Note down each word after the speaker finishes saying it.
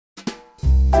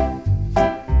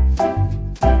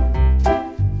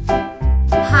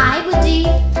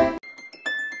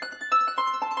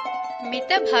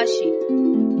భాషి.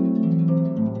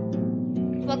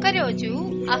 ఒకరోజు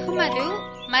అహ్మదు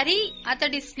మరి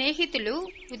అతడి స్నేహితులు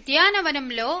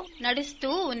ఉద్యానవనంలో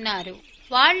నడుస్తూ ఉన్నారు.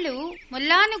 వాళ్ళు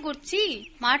ముల్లాను గుర్చి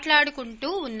మాట్లాడుకుంటూ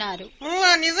ఉన్నారు.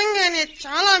 ముల్లా నిజంగానే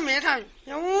చాలా మేధావి,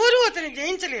 ఎవరూ అతన్ని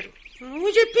జయించలేరు. నువ్వు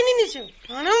చెప్పింది నిజం,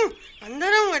 మనం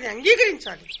అందరం అది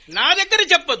అంగీకరించాలి. నా దగ్గర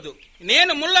చెప్పొద్దు,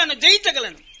 నేను ముల్లాను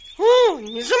జయించగలను.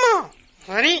 నిజమా?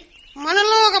 మరి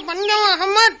మనలో ఒక పందెం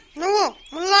అహ్మద్, నువ్వు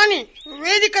ముల్లాని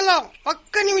వేదికలో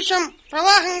ఒక్క నిమిషం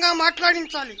ప్రవాహంగా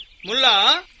మాట్లాడించాలి. ముల్లా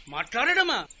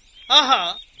మాట్లాడడమా? ఆహా,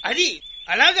 అది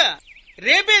అలాగా.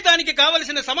 రేపే దానికి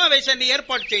కావలసిన సమావేశాన్ని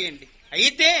ఏర్పాటు చేయండి.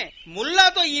 అయితే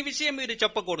ముల్లాతో ఈ విషయం మీరు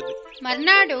చెప్పకూడదు.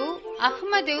 మర్నాడు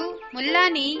అహ్మదు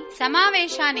ముల్లాని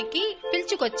సమావేశానికి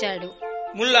పిలుచుకొచ్చాడు.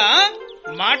 ముల్లా,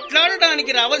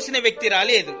 మాట్లాడడానికి రావాల్సిన వ్యక్తి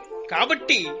రాలేదు,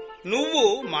 కాబట్టి నువ్వు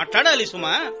మాట్లాడాలి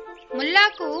సుమా.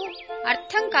 ముల్లాకు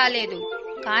అర్థం కాలేదు,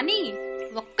 కాని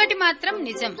ఒక్కటి మాత్రం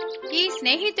నిజం. ఈ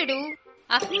స్నేహితుడు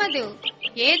అహ్మదు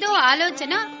ఏదో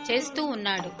ఆలోచన చేస్తూ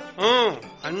ఉన్నాడు.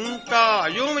 అంతా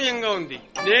అయోమయంగా ఉంది.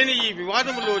 నేను ఈ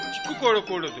వివాదంలో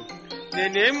చిక్కుకోడకూడదు.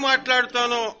 నేనేం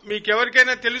మాట్లాడుతానో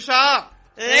మీకెవరికైనా తెలుసా?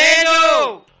 లేదు.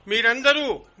 మీరందరూ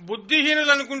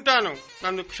బుద్ధిహీనులనుకుంటాను,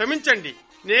 నన్ను క్షమించండి.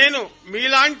 నేను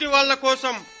మీలాంటి వాళ్ల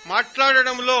కోసం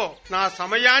మాట్లాడడంలో నా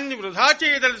సమయాన్ని వృధా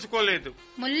చేయదలుచుకోలేదు.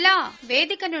 ముల్లా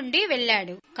వేదిక నుండి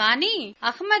వెళ్లాడు, కాని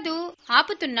అహ్మదు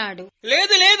ఆపుతున్నాడు.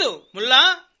 లేదు లేదు ముల్లా,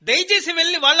 దయచేసి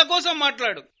వెళ్లి వాళ్ల కోసం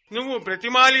మాట్లాడు. నువ్వు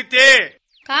బ్రతిమాలితే.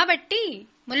 కాబట్టి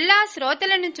ముల్లా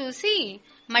శ్రోతలను చూసి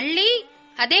మళ్లీ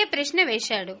అదే ప్రశ్న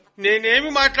వేశాడు. నేనేమి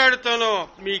మాట్లాడుతానో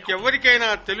మీకెవరికైనా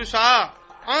తెలుసా?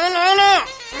 అవునవును,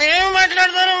 మేము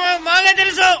మాట్లాడతాను, బాగా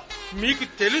తెలుసు. మీకు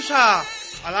తెలుసా?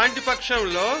 అలాంటి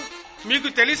పక్షంలో మీకు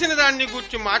తెలిసిన దాన్ని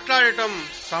గురించి మాట్లాడటం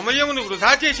సమయమును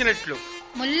వృధా చేసినట్లు.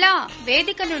 ముల్లా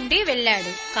వేదిక నుండి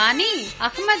వెళ్లాడు, కాని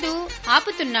అహ్మదు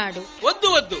ఆపుతున్నాడు. వద్దు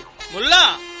వద్దు ముల్లా,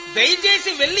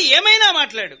 దయచేసి వెళ్లి ఏమైనా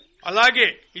మాట్లాడు. అలాగే,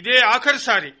 ఇదే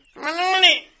ఆఖరిసారి.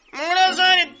 మనల్ని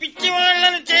మూడోసారి పిచ్చి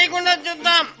వాళ్ళని చేయకుండా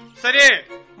చూద్దాం. సరే,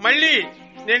 మళ్ళీ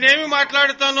నేనేమి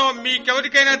మాట్లాడుతానో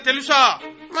మీకెవరికైనా తెలుసా?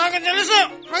 మాకు తెలుసు.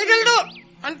 మాకు తెలుసు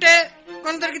అంటే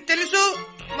కొందరికి తెలుసు,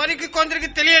 మరికి కొందరికి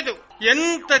తెలియదు.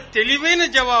 ఎంత తెలివైన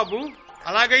జవాబు!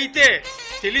 అలాగైతే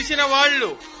తెలిసిన వాళ్ళు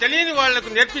తెలియని వాళ్లకు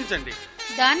నేర్పించండి.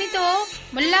 దానితో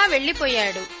ముల్లా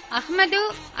వెళ్లిపోయాడు. అహ్మదు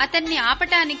అతన్ని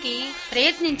ఆపటానికి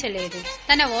ప్రయత్నించలేదు.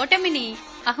 తన ఓటమిని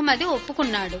అహ్మదు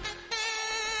ఒప్పుకున్నాడు.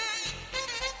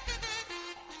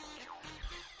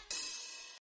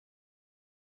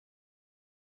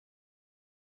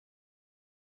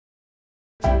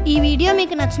 ఈ వీడియో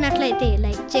మీకు నచ్చినట్లయితే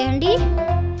లైక్ చేయండి,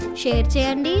 షేర్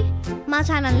చేయండి, మా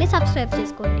ఛానల్ని సబ్స్క్రైబ్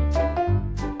చేసుకోండి.